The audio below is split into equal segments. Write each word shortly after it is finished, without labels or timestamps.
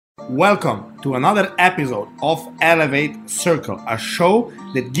Welcome to another episode of Elevate Circle, a show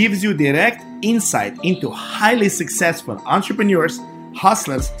that gives you direct insight into highly successful entrepreneurs,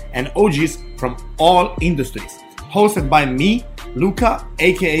 hustlers, and OGs from all industries. Hosted by me, Luca,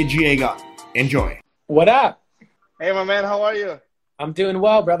 aka GA God. Enjoy. What up? Hey, my man, how are you? I'm doing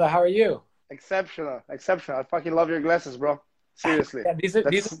well, brother. How are you? Exceptional. I fucking love your glasses, bro. Seriously. Yeah, these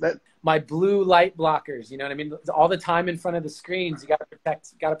are my blue light blockers. You know what I mean? All the time in front of the screens, you got to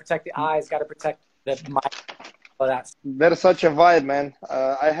protect the eyes, got to protect the mic, all that. They're such a vibe, man.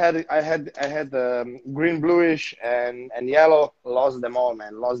 I had green, bluish, and yellow. Lost them all,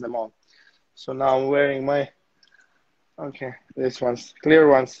 man. Lost them all. So now I'm wearing these ones, clear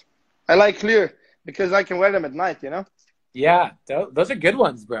ones. I like clear because I can wear them at night, you know? Yeah, those are good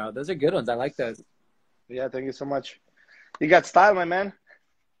ones, bro. Those are good ones. I like those. Yeah, thank you so much. You got style, my man.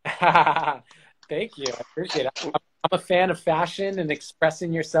 Thank you. I appreciate it. I'm a fan of fashion and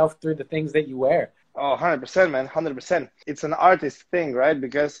expressing yourself through the things that you wear. Oh, 100%, man. 100%. It's an artist thing, right?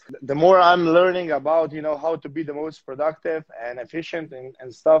 Because the more I'm learning about, how to be the most productive and efficient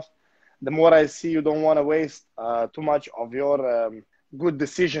and stuff, the more I see you don't want to waste too much of your good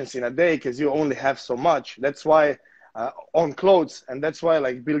decisions in a day because you only have so much. That's why on clothes, and that's why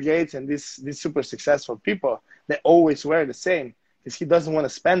like Bill Gates and these super successful people, they always wear the same because he doesn't want to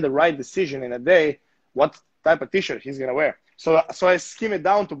spend the right decision in a day what type of t-shirt he's going to wear. So I skim it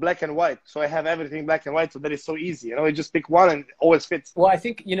down to black and white. So I have everything black and white so that it's so easy. You just pick one and it always fits. Well, I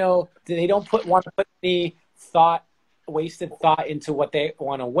think, they don't want to put any wasted thought into what they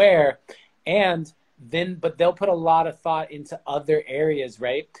want to wear. But they'll put a lot of thought into other areas,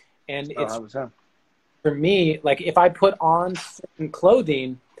 right? And it's, 100%. For me, like if I put on certain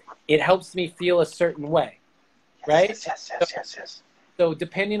clothing, it helps me feel a certain way, right? Yes. So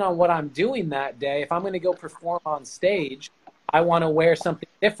depending on what I'm doing that day, if I'm going to go perform on stage, I want to wear something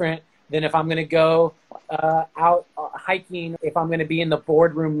different than if I'm going to go out hiking, if I'm going to be in the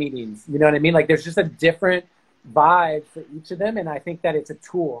boardroom meetings. You know what I mean? Like there's just a different vibe for each of them, and I think that it's a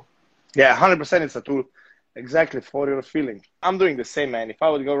tool. Yeah, 100% it's a tool. Exactly, for your feeling. I'm doing the same, man. If I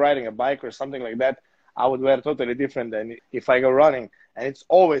would go riding a bike or something like that, I would wear totally different than if I go running. And it's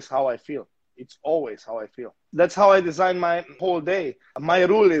always how I feel. That's how I design my whole day. My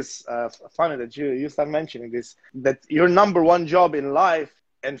rule is, funny that you start mentioning this, that your number one job in life,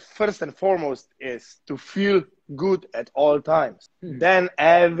 and first and foremost, is to feel good at all times. Then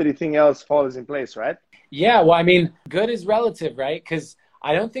everything else falls in place, right? Yeah, well, I mean, good is relative, right? Because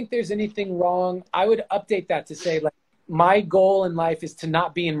I don't think there's anything wrong. I would update that to say, like, my goal in life is to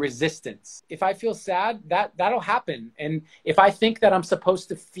not be in resistance. If I feel sad, that'll happen. And if I think that I'm supposed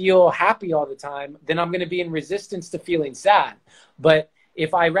to feel happy all the time, then I'm going to be in resistance to feeling sad. But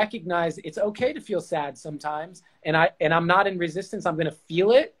if I recognize it's okay to feel sad sometimes, and I'm not in resistance, I'm going to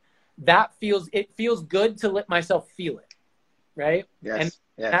feel it. It feels good to let myself feel it, right? Yes.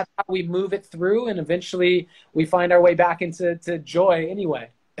 And that's how we move it through, and eventually we find our way back into joy anyway.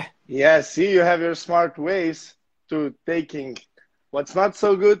 Yeah, see, you have your smart ways to taking what's not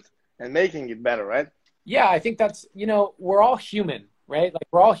so good and making it better, right? Yeah, I think that's, we're all human, right? Like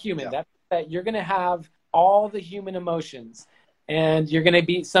we're all human. Yeah. That you're going to have all the human emotions, and you're going to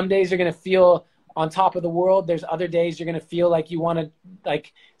be, some days you're going to feel on top of the world. There's other days you're going to feel like you want to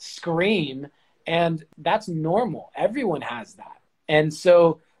like scream, and that's normal. Everyone has that. And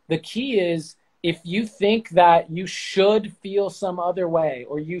so the key is, if you think that you should feel some other way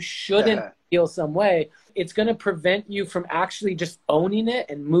or you shouldn't feel some way, it's going to prevent you from actually just owning it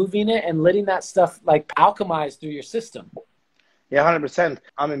and moving it and letting that stuff like alchemize through your system. Yeah, 100%.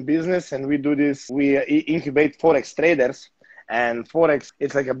 I'm in business and we do this. We incubate Forex traders, and Forex,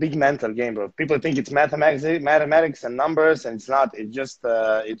 it's like a big mental game, bro. People think it's mathematics and numbers, and it's not. It's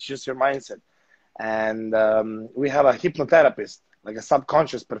just your mindset. And we have a hypnotherapist, like a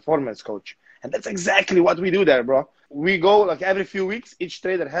subconscious performance coach. And that's exactly what we do there, bro. We go like every few weeks, each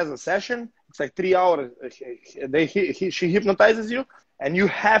trader has a session. It's like 3 hours. She hypnotizes you, and you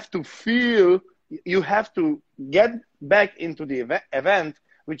have to get back into the event,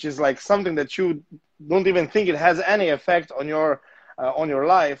 which is like something that you don't even think it has any effect on your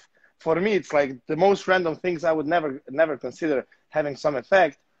life. For me, it's like the most random things I would never consider having some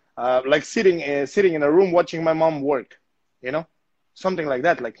effect, like sitting in a room watching my mom work, something like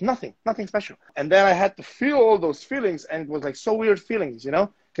that, like nothing special. And then I had to feel all those feelings, and it was like so weird feelings,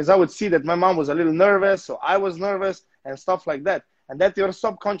 because I would see that my mom was a little nervous, so I was nervous and stuff like that. And that your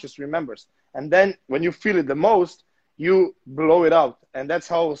subconscious remembers. And then when you feel it the most, you blow it out. And that's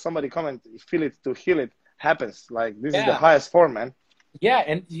how somebody comment, feel it to heal it happens. Like this is the highest form, man. Yeah,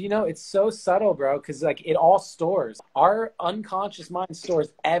 and you know, it's so subtle, bro, because like it all stores. Our unconscious mind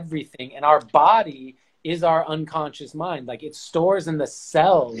stores everything, and our body is our unconscious mind. Like it stores in the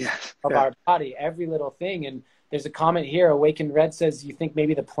cells Yeah. of Yeah. our body, every little thing. And there's a comment here, Awakened Red says, you think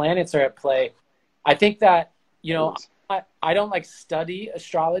maybe the planets are at play. I think that, you know, I don't like study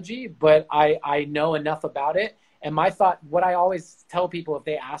astrology, but I know enough about it. And my thought, what I always tell people if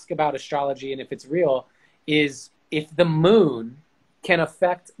they ask about astrology and if it's real, is if the moon can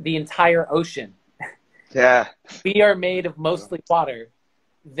affect the entire ocean. Yeah. We are made of mostly water.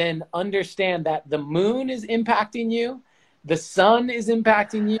 Then understand that the moon is impacting you, the sun is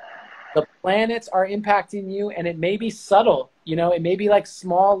impacting you, the planets are impacting you, and it may be subtle, you know, it may be like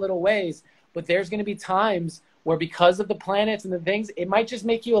small little ways, but there's going to be times where because of the planets and the things, it might just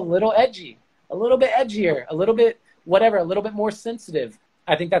make you a little edgy, a little bit edgier, a little bit whatever, a little bit more sensitive.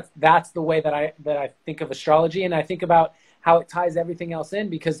 I think that's the way that I think of astrology, and I think about how it ties everything else in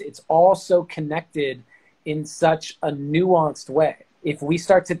because it's all so connected in such a nuanced way. If we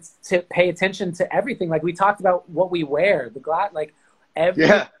start to pay attention to everything, like we talked about what we wear, the glass, like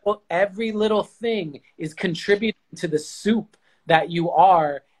every little thing is contributing to the soup that you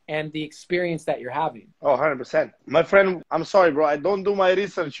are and the experience that you're having. Oh, 100%. My friend, I'm sorry, bro. I don't do my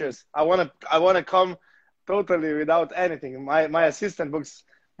researches. I wanna come totally without anything. My assistant books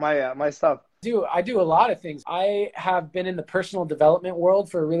my stuff. I do a lot of things. I have been in the personal development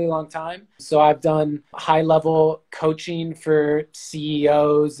world for a really long time. So I've done high level coaching for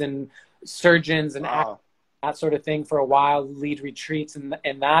CEOs and surgeons and that sort of thing for a while, lead retreats and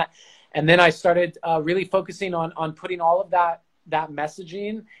that. And then I started really focusing on putting all of that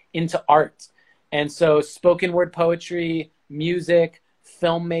messaging into art. And so spoken word poetry, music,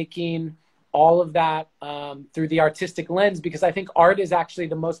 filmmaking, all of that through the artistic lens, because I think art is actually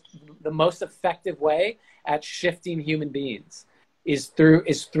the most effective way at shifting human beings is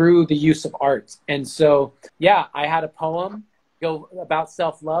through the use of art. And so, yeah, I had a poem about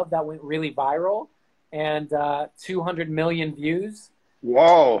self-love that went really viral and 200 million views.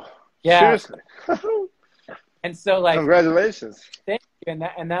 Whoa. Yeah. Seriously. And so like, congratulations. Thank you.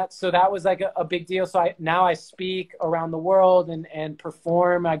 So that was like a big deal. So now I speak around the world and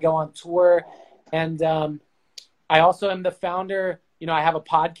perform. I go on tour, and I also am the founder. You know, I have a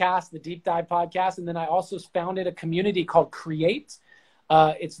podcast, the Deep Dive podcast, and then I also founded a community called Create.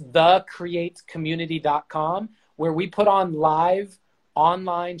 It's thecreatecommunity.com, where we put on live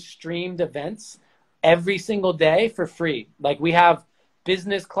online streamed events every single day for free. Like we have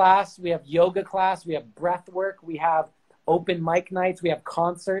business class, we have yoga class, we have breath work, we have open mic nights, we have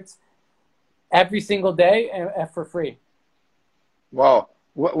concerts every single day and for free. Wow.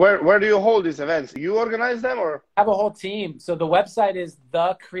 Where do you hold these events? You organize them or? I have a whole team. So the website is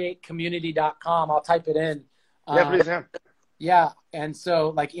thecreatecommunity.com. I'll type it in. Yeah, please. Yeah. And so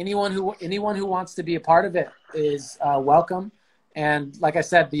like anyone who wants to be a part of it is welcome. And like I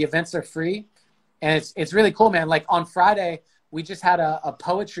said, the events are free and it's really cool, man. Like on Friday, we just had a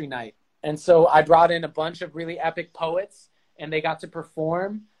poetry night. And so I brought in a bunch of really epic poets and they got to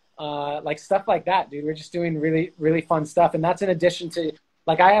perform like stuff like that, dude. We're just doing really, really fun stuff. And that's in addition to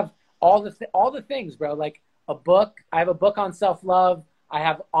like, I have all the things, bro, like a book. I have a book on self-love. I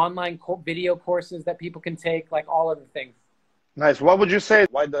have online video courses that people can take, like all of the things. Nice. What would you say?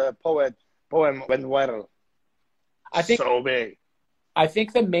 Why the poem went viral? I think so big. I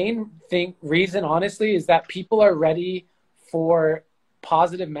think the main reason, honestly, is that people are ready for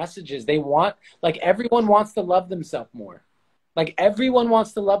positive messages. They want, like everyone wants to love themselves more. Like everyone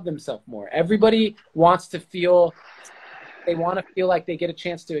wants to love themselves more. Everybody wants to feel, they want to feel like they get a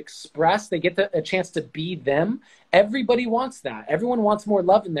chance to express, they get a chance to be them. Everybody wants that. Everyone wants more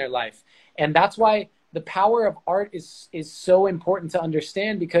love in their life. And that's why the power of art is so important to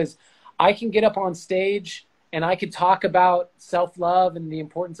understand, because I can get up on stage and I could talk about self-love and the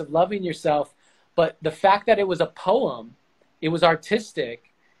importance of loving yourself. But the fact that it was a poem, it was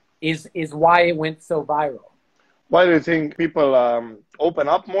artistic, is why it went so viral. Why do you think people open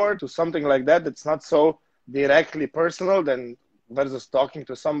up more to something like that that's not so directly personal than versus talking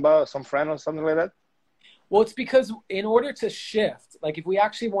to some friend or something like that? Well, it's because in order to shift, like if we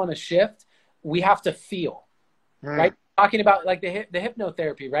actually want to shift, we have to feel, right? Talking about like the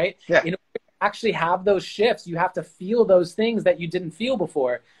hypnotherapy, right? Yeah. In order to actually have those shifts, you have to feel those things that you didn't feel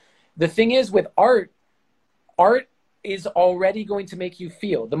before. The thing is with art is already going to make you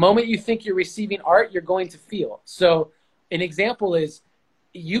feel. The moment you think you're receiving art, you're going to feel. So an example is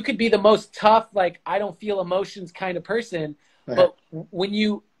you could be the most tough, like I don't feel emotions kind of person, but when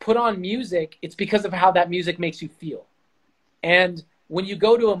you put on music, it's because of how that music makes you feel. And when you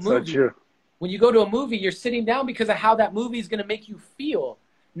go to a movie, When you go to a movie, you're sitting down because of how that movie is going to make you feel,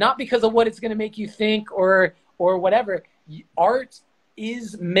 not because of what it's going to make you think or whatever. Art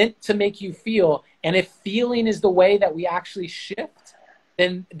is meant to make you feel. And if feeling is the way that we actually shift,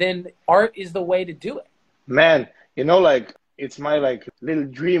 then art is the way to do it. Man, you know, like, it's my like little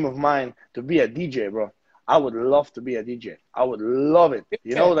dream of mine to be a DJ, bro. I would love to be a DJ. I would love it.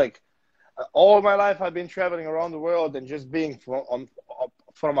 You know, like, all my life I've been traveling around the world and just being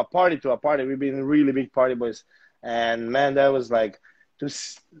from a party to a party. We've been really big party boys. And man, that was like,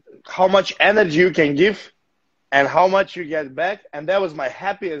 how much energy you can give and how much you get back. And that was my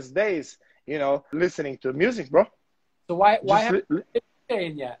happiest days, you know, listening to music, bro. So why haven't you been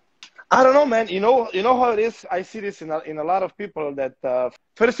DJing yet? I don't know, man. You know how it is. I see this in a lot of people that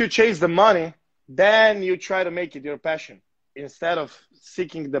first you chase the money, then you try to make it your passion instead of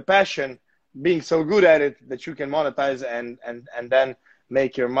seeking the passion, being so good at it that you can monetize and then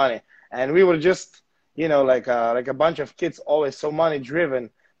make your money. And we were just, you know, like a bunch of kids, always so money driven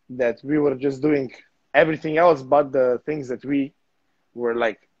that we were just doing everything else but the things that we were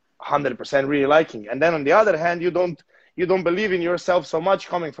like 100% really liking. And then on the other hand, you don't believe in yourself so much,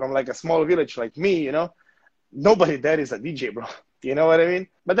 coming from like a small village like me, you know. Nobody there is a DJ, bro. You know what I mean?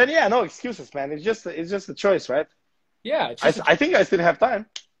 But then, yeah, no excuses, man. It's just a choice, right? Yeah. I think I still have time.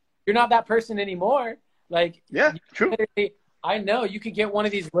 You're not that person anymore. Like, yeah, true. I know you could get one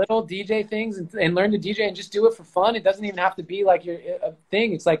of these little DJ things and learn to DJ and just do it for fun. It doesn't even have to be like a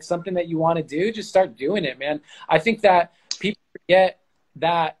thing. It's like something that you want to do. Just start doing it, man. I think that people forget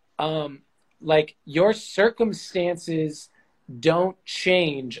that, like, your circumstances don't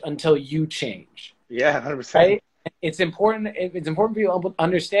change until you change. Yeah, 100%. Right? It's important for you to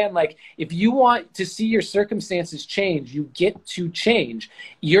understand, like, if you want to see your circumstances change, you get to change.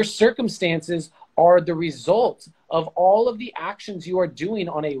 Your circumstances are the result of all of the actions you are doing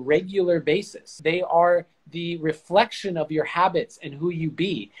on a regular basis. They are the reflection of your habits and who you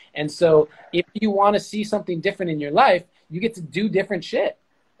be. And so if you want to see something different in your life, you get to do different shit.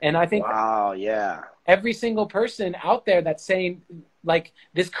 And I think every single person out there that's saying, like,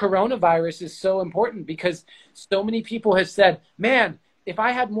 this coronavirus is so important because so many people have said, man, if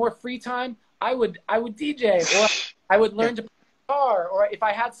I had more free time, I would DJ, or I would learn to play guitar, or if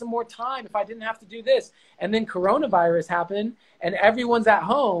I had some more time, if I didn't have to do this. And then coronavirus happened and everyone's at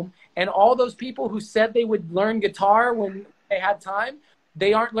home, and all those people who said they would learn guitar when they had time,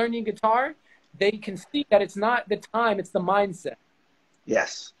 they aren't learning guitar. They can see that it's not the time, it's the mindset.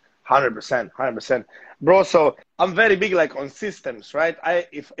 Yes, 100%, 100%. Bro, so I'm very big like on systems, right?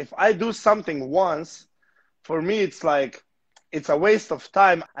 If I do something once, for me it's like, it's a waste of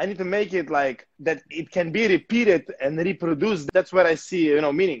time. I need to make it like that it can be repeated and reproduced. That's where I see, you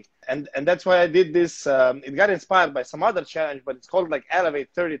know, meaning. And that's why I did this. It got inspired by some other challenge, but it's called like Elevate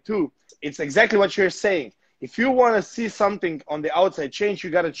 32. It's exactly what you're saying. If you want to see something on the outside change, you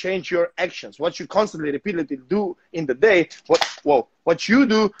got to change your actions. What you constantly, repeatedly do in the day, what you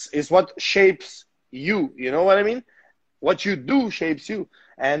do is what shapes you. You know what I mean? What you do shapes you.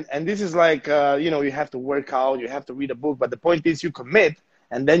 And this is like, you know, you have to work out, you have to read a book, but the point is you commit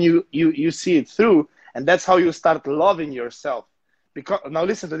and then you see it through. And that's how you start loving yourself. Because now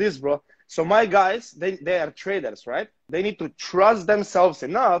listen to this, bro. So my guys, they are traders, right? They need to trust themselves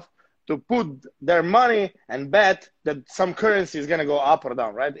enough to put their money and bet that some currency is going to go up or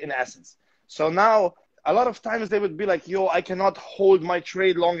down, right? In essence. So now a lot of times they would be like, yo, I cannot hold my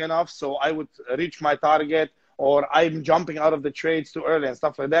trade long enough, so I would reach my target, or I'm jumping out of the trades too early and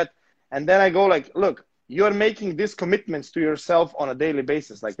stuff like that. And then I go like, look, you're making these commitments to yourself on a daily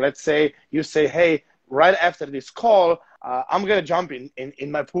basis. Like, let's say you say, hey, right after this call, I'm going to jump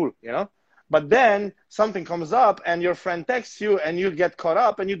in my pool, you know? But then something comes up and your friend texts you and you get caught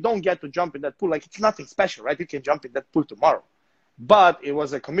up and you don't get to jump in that pool. Like, it's nothing special, right? You can jump in that pool tomorrow. But it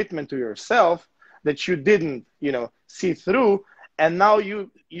was a commitment to yourself that you didn't, you know, see through. And now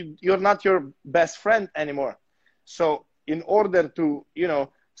you're not your best friend anymore. So in order to, you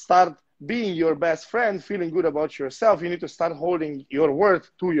know, start being your best friend, feeling good about yourself, you need to start holding your word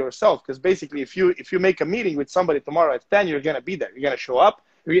to yourself. Because basically, if you make a meeting with somebody tomorrow at 10, you're going to be there. You're going to show up.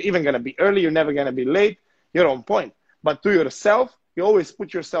 You're even going to be early. You're never going to be late. You're on point. But to yourself, you always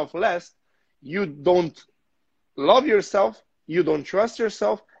put yourself last. You don't love yourself. You don't trust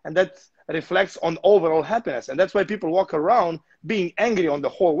yourself. And that reflects on overall happiness. And that's why people walk around being angry on the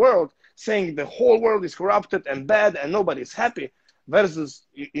whole world, saying the whole world is corrupted and bad and nobody's happy. Versus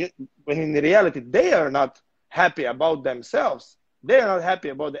when in reality, they are not happy about themselves. They are not happy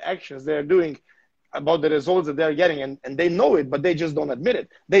about the actions they're doing, about the results that they're getting, and they know it, but they just don't admit it.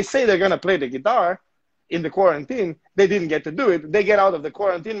 They say they're going to play the guitar in the quarantine, they didn't get to do it. They get out of the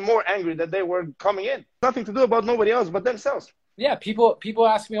quarantine more angry than they were coming in. Nothing to do about nobody else but themselves. Yeah, people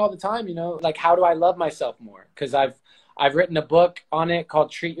ask me all the time, like, how do I love myself more? Because I've written a book on it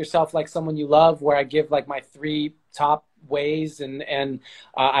called Treat Yourself Like Someone You Love, where I give like my 3 top ways, and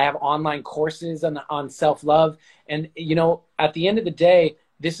I have online courses on self-love. And at the end of the day,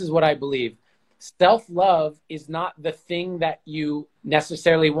 this is what I believe. Self-love is not the thing that you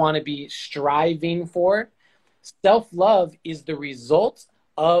necessarily want to be striving for. Self-love is the result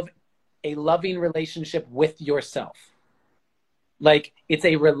of a loving relationship with yourself. Like, it's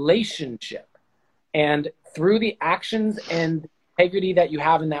a relationship. And through the actions and integrity that you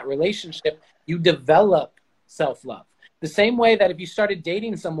have in that relationship, you develop self-love. The same way that if you started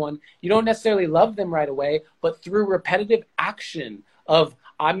dating someone, you don't necessarily love them right away, but through repetitive action of,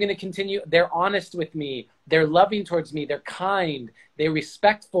 I'm going to continue, they're honest with me, they're loving towards me, they're kind, they're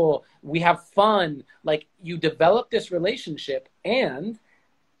respectful, we have fun. Like, you develop this relationship, and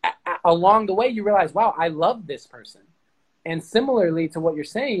along the way you realize, wow, I love this person. And similarly to what you're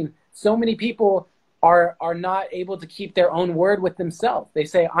saying, so many people are not able to keep their own word with themselves. They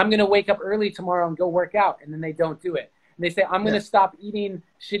say, I'm going to wake up early tomorrow and go work out, and then they don't do it. And they say, I'm going to stop eating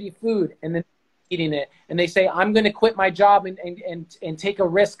shitty food, and then eating it. And they say, I'm going to quit my job and take a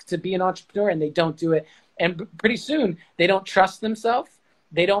risk to be an entrepreneur, and they don't do it. And pretty soon they don't trust themselves.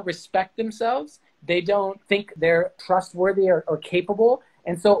 They don't respect themselves. They don't think they're trustworthy or capable.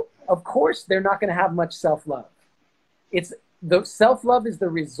 And so of course they're not going to have much self-love. The self-love is the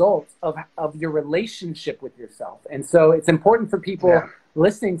result of your relationship with yourself. And so it's important for people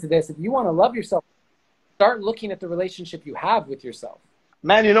listening to this. If you want to love yourself, start looking at the relationship you have with yourself.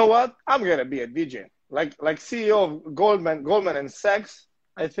 Man, you know what? I'm going to be a DJ. Like CEO of Goldman and Sachs.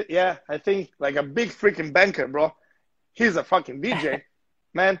 I think like a big freaking banker, bro. He's a fucking DJ.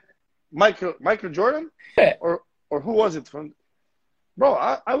 Man, Michael Jordan? Or who was it from? Bro,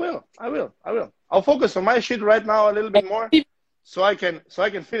 I will. I'll focus on my shit right now a little bit more, so I can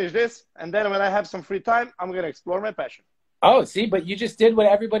finish this, and then when I have some free time, I'm gonna explore my passion. Oh, see, but you just did what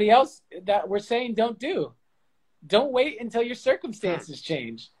everybody else that we're saying don't do. Don't wait until your circumstances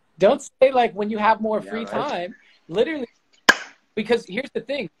change. Don't say like when you have more free time. Literally, because here's the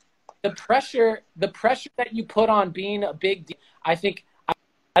thing: the pressure that you put on being a big deal, I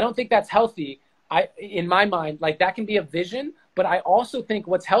don't think that's healthy. In my mind, like that can be a vision. But I also think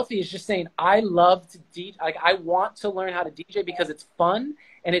what's healthy is just saying, I love to DJ. Like, I want to learn how to DJ because it's fun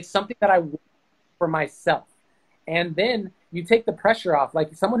and it's something that I want for myself. And then you take the pressure off.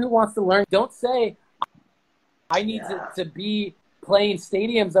 Like, someone who wants to learn, don't say, I need to be playing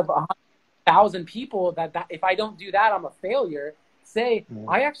stadiums of 100,000 people. That if I don't do that, I'm a failure. Say,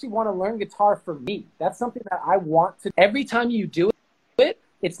 I actually want to learn guitar for me. That's something that I want to. Every time you do it,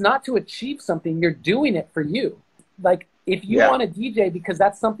 it's not to achieve something. You're doing it for you. Like, if you want to DJ because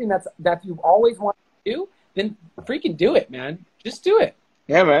that's something that you've always wanted to do, then freaking do it, man. Just do it.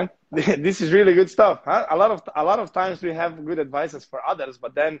 Yeah, man. This is really good stuff. Huh? A lot of times we have good advices for others,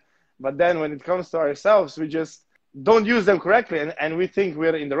 but then when it comes to ourselves, we just don't use them correctly, and we think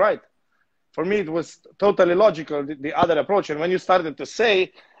we're in the right. For me, it was totally logical, the other approach. And when you started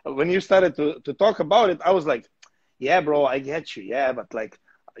to talk about it, I was like, yeah, bro, I get you. Yeah, but like,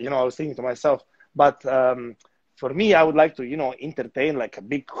 I was thinking to myself, but for me, I would like to, entertain like a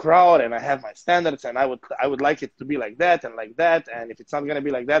big crowd, and I have my standards, and I would like it to be like that and like that. And if it's not going to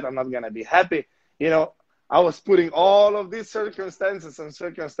be like that, I'm not going to be happy. I was putting all of these circumstances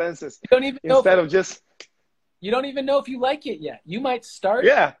instead of just. You don't even know if you like it yet. You might start.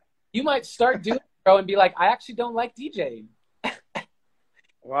 Yeah. You might start doing it, bro, and be like, I actually don't like DJing.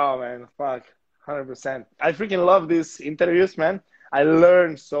 Wow, man. Fuck. 100%. I freaking love these interviews, man. I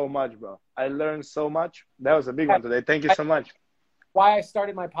learned so much, bro. I learned so much. That was a big one today. Thank you so much. Why I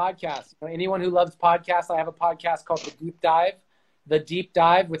started my podcast. Anyone who loves podcasts, I have a podcast called The Deep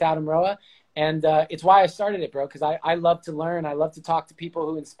Dive with Adam Roa. And it's why I started it, bro, because I love to learn. I love to talk to people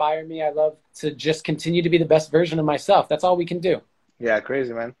who inspire me. I love to just continue to be the best version of myself. That's all we can do. Yeah,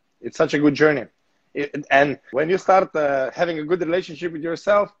 crazy, man. It's such a good journey. And when you start having a good relationship with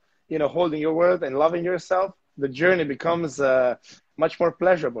yourself, holding your word and loving yourself, the journey becomes much more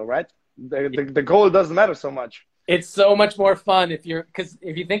pleasurable, right? The goal doesn't matter so much. It's so much more fun because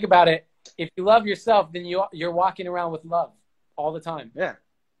if you think about it, if you love yourself, then you're walking around with love all the time. Yeah.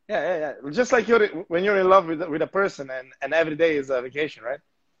 Just like when you're in love with a person, and every day is a vacation, right?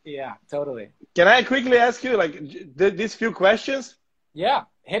 Yeah, totally. Can I quickly ask you these few questions? Yeah,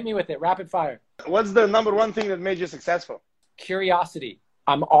 hit me with it, rapid fire. What's the number one thing that made you successful? Curiosity.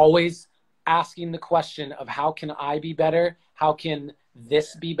 I'm always asking the question of how can I be better? How can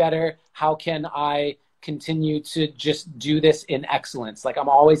this be better? How can I continue to just do this in excellence. Like I'm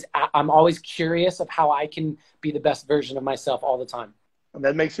always curious of how I can be the best version of myself all the time. And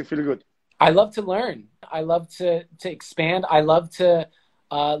that makes you feel good. I love to learn. I love to expand. I love to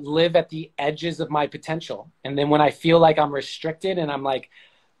live at the edges of my potential. And then when I feel like I'm restricted and I'm like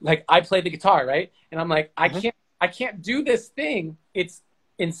I play the guitar, right? And I'm like, I can't do this thing. It's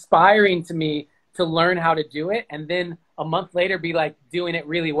inspiring to me to learn how to do it. And then a month later be like doing it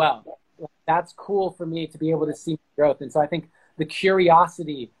really well. That's cool for me to be able to see growth. And so I think the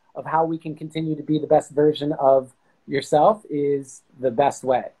curiosity of how we can continue to be the best version of yourself is the best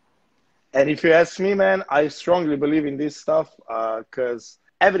way. And if you ask me, man, I strongly believe in this stuff because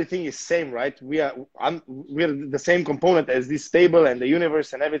everything is same, right? We're the same component as this table and the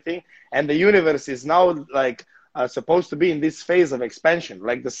universe and everything. And the universe is now like supposed to be in this phase of expansion.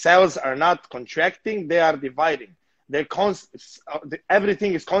 Like the cells are not contracting, they are dividing.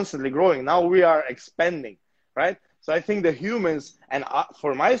 Everything is constantly growing. Now we are expanding, right? So I think the humans, and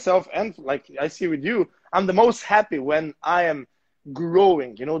for myself, and like I see with you, I'm the most happy when I am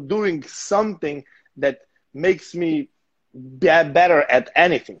growing, doing something that makes me better at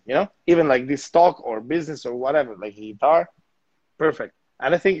anything, even like this talk or business or whatever, like guitar, perfect.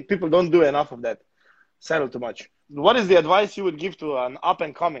 And I think people don't do enough of that, settle too much. What is the advice you would give to an up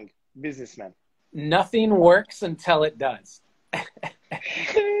and coming businessman? Nothing works until it does.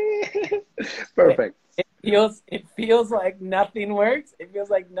 Perfect. It feels like nothing works. It feels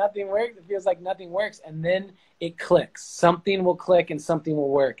like nothing works. It feels like nothing works. And then it clicks. Something will click and something will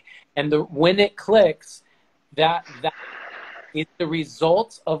work. And when it clicks, that is the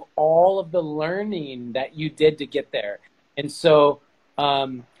result of all of the learning that you did to get there. And so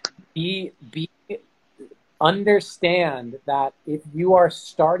understand that if you are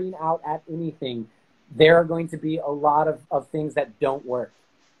starting out at anything, there are going to be a lot of things that don't work.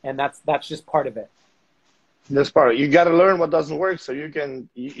 And that's just part of it. That's part. You got to learn what doesn't work so you can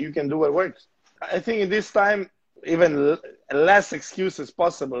do what works. I think in this time, even less excuses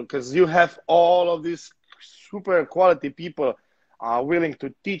possible because you have all of these super quality people willing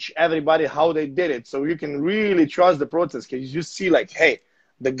to teach everybody how they did it. So you can really trust the process because you see like, hey,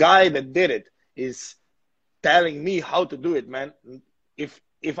 the guy that did it is telling me how to do it, man. If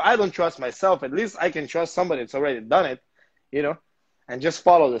I don't trust myself, at least I can trust somebody that's already done it, and just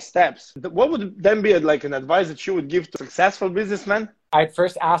follow the steps. What would then be like an advice that you would give to successful businessmen? I'd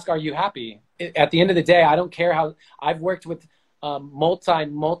first ask, are you happy? At the end of the day, I don't care how. I've worked with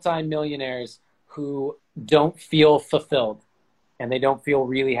multi-millionaires who don't feel fulfilled and they don't feel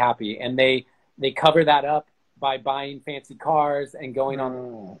really happy. And they cover that up by buying fancy cars and going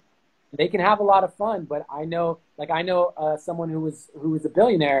on. They can have a lot of fun, but I know someone who was a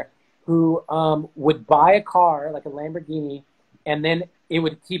billionaire who would buy a car like a Lamborghini, and then it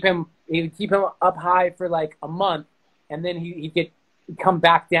would keep him up high for like a month, and then he'd come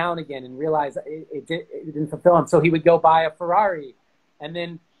back down again and realize it didn't fulfill him. So he would go buy a Ferrari, and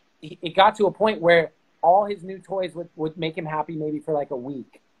then it got to a point where all his new toys would make him happy maybe for like a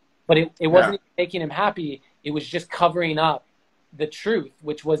week, but it wasn't even making him happy. It was just covering up the truth,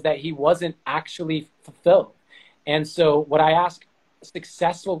 which was that he wasn't actually fulfilled. And so what I ask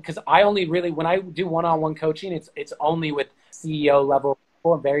successful, because I only really, when I do one-on-one coaching, it's only with CEO level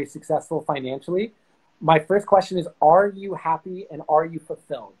people and very successful financially. My first question is, are you happy and are you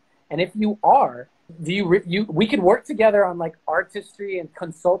fulfilled? And if you are, we could work together on like artistry and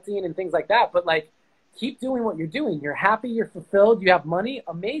consulting and things like that, but like keep doing what you're doing. You're happy, you're fulfilled, you have money,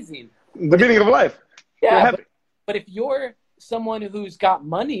 amazing. The meaning of life. Yeah, but if you're someone who's got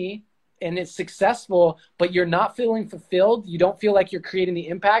money and is successful, but you're not feeling fulfilled, you don't feel like you're creating the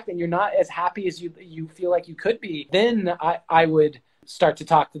impact, and you're not as happy as you feel like you could be, then I would start to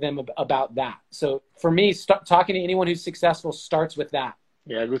talk to them about that. So for me, talking to anyone who's successful starts with that.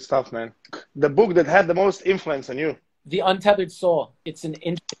 Yeah, good stuff, man. The book that had the most influence on you? The Untethered Soul. It's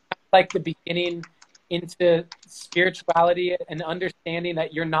like the beginning into spirituality and understanding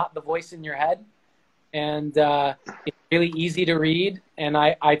that you're not the voice in your head. And it's really easy to read, and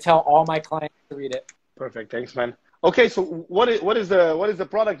I tell all my clients to read it. Perfect, thanks, man. Okay, so what is the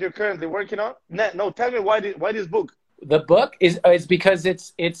product you're currently working on? No, tell me why this book? The book is because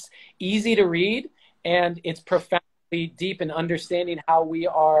it's easy to read, and it's profoundly deep in understanding how we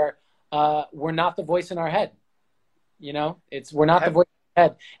are. We're not the voice in our head. We're not the voice in our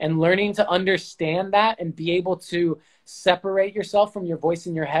head, and learning to understand that and be able to separate yourself from your voice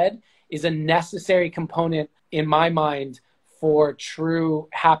in your head is a necessary component in my mind for true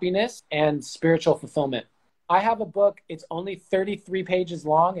happiness and spiritual fulfillment. I have a book. It's only 33 pages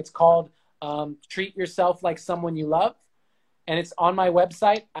long. It's called Treat Yourself Like Someone You Love. And it's on my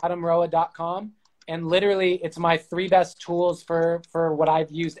website, adamroa.com. And literally, it's my 3 best tools for what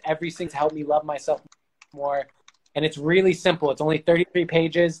I've used every single to help me love myself more. And it's really simple. It's only 33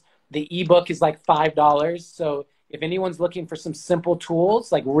 pages. The ebook is like $5. So if anyone's looking for some simple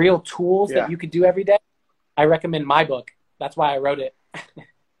tools, like real tools that you could do every day, I recommend my book. That's why I wrote it.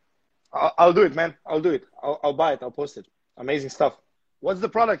 I'll do it, man. I'll do it. I'll buy it. I'll post it. Amazing stuff. What's the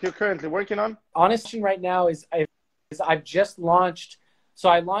product you're currently working on? Honestly, right now is I've just launched. So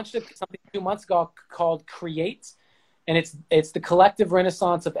I launched something 2 months ago called Create, and it's the collective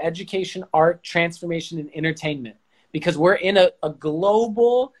renaissance of education, art, transformation, and entertainment. Because we're in a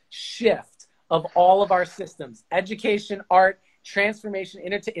global shift of all of our systems: education, art, transformation,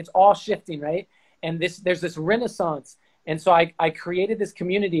 entertainment. It's all shifting, right? And there's this renaissance. And so I created this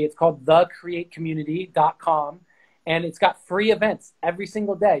community. It's called thecreatecommunity.com. And it's got free events every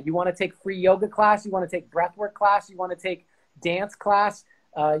single day. You want to take free yoga class. You want to take breathwork class. You want to take dance class.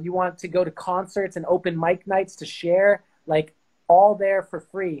 You want to go to concerts and open mic nights to share, like all there for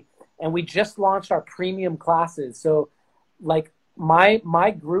free. And we just launched our premium classes. So like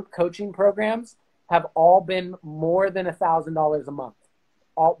my group coaching programs have all been more than $1,000 a month.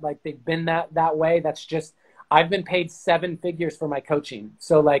 All like they've been that way. That's just, I've been paid 7 figures for my coaching.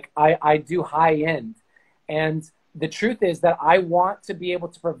 So like I do high end. And the truth is that I want to be able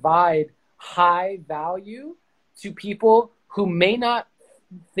to provide high value to people who may not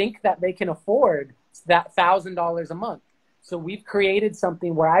think that they can afford that $1,000 a month. So we've created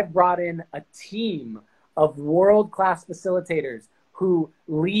something where I've brought in a team of world-class facilitators who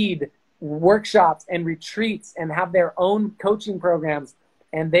lead workshops and retreats and have their own coaching programs.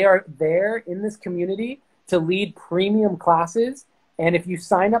 And they are there in this community to lead premium classes. And if you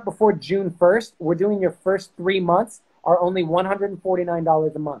sign up before June 1st, we're doing your first 3 months are only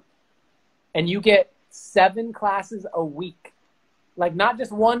 $149 a month. And you get 7 classes a week. Like not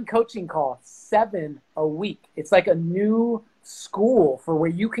just 1 coaching call, 7 a week. It's like a new school for where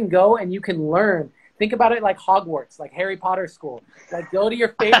you can go and you can learn. Think about it like Hogwarts, like Harry Potter school. Like go to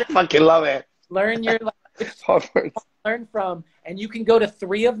your favorite. I fucking love it. Learn your Hogwarts. Learn from, and you can go to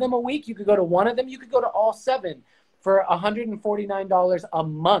 3 of them a week. You could go to 1 of them. You could go to all 7 for $149 a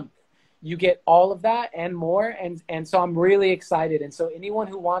month. You get all of that and more. And so I'm really excited. And so anyone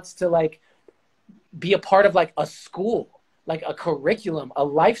who wants to like be a part of like a school, like a curriculum, a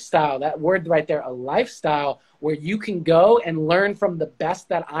lifestyle, that word right there, a lifestyle where you can go and learn from the best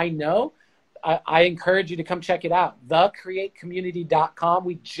that I know, I encourage you to come check it out. Thecreatecommunity.com.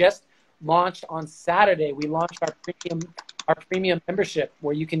 We just launched on Saturday. We launched our premium membership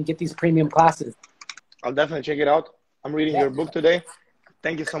where you can get these premium classes. I'll definitely check it out. I'm reading your book today.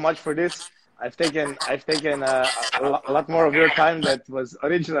 Thank you so much for this. I've taken a lot more of your time that was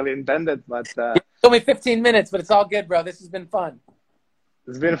originally intended, but it's only 15 minutes, but it's all good, bro. This has been fun.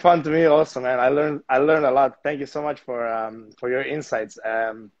 It's been fun to me also, man. I learned a lot. Thank you so much for your insights.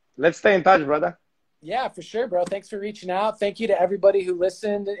 Let's stay in touch, brother. Yeah, for sure, bro. Thanks for reaching out. Thank you to everybody who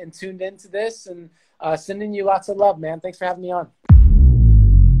listened and tuned into this, and sending you lots of love, man. Thanks for having me on.